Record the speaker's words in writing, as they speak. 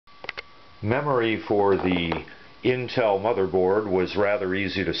Memory for the Intel motherboard was rather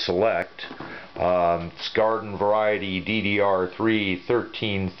easy to select. It's garden variety DDR3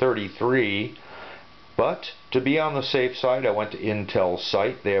 1333, but to be on the safe side I went to Intel's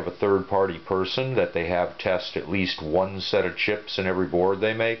site. They have a third-party person that they have test at least one set of chips in every board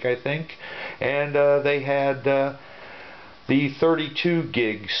they make, I think, and they had the 32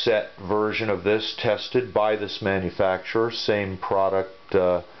 gig set version of this tested by this manufacturer, same product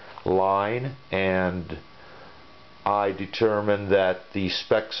line, and I determined that the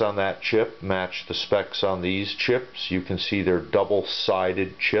specs on that chip match the specs on these chips. You can see they're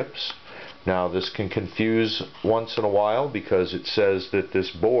double-sided chips. Now this can confuse once in a while because it says that this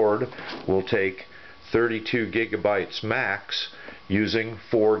board will take 32 gigabytes max using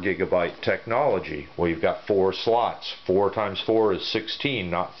 4 gigabyte technology. Well, you've got 4 slots. 4 times 4 is 16,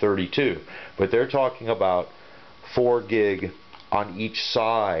 not 32. But they're talking about 4 gig on each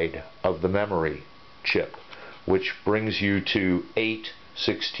side of the memory chip, which brings you to 8,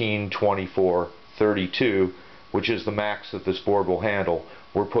 16, 24, 32, which is the max that this board will handle.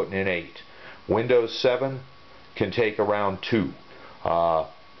 We're putting in 8. Windows 7 can take around 2.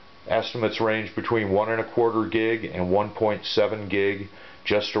 Estimates range between 1.25 gig and 1.7 gig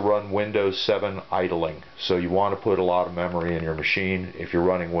just to run Windows 7 idling. So you want to put a lot of memory in your machine if you're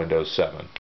running Windows 7.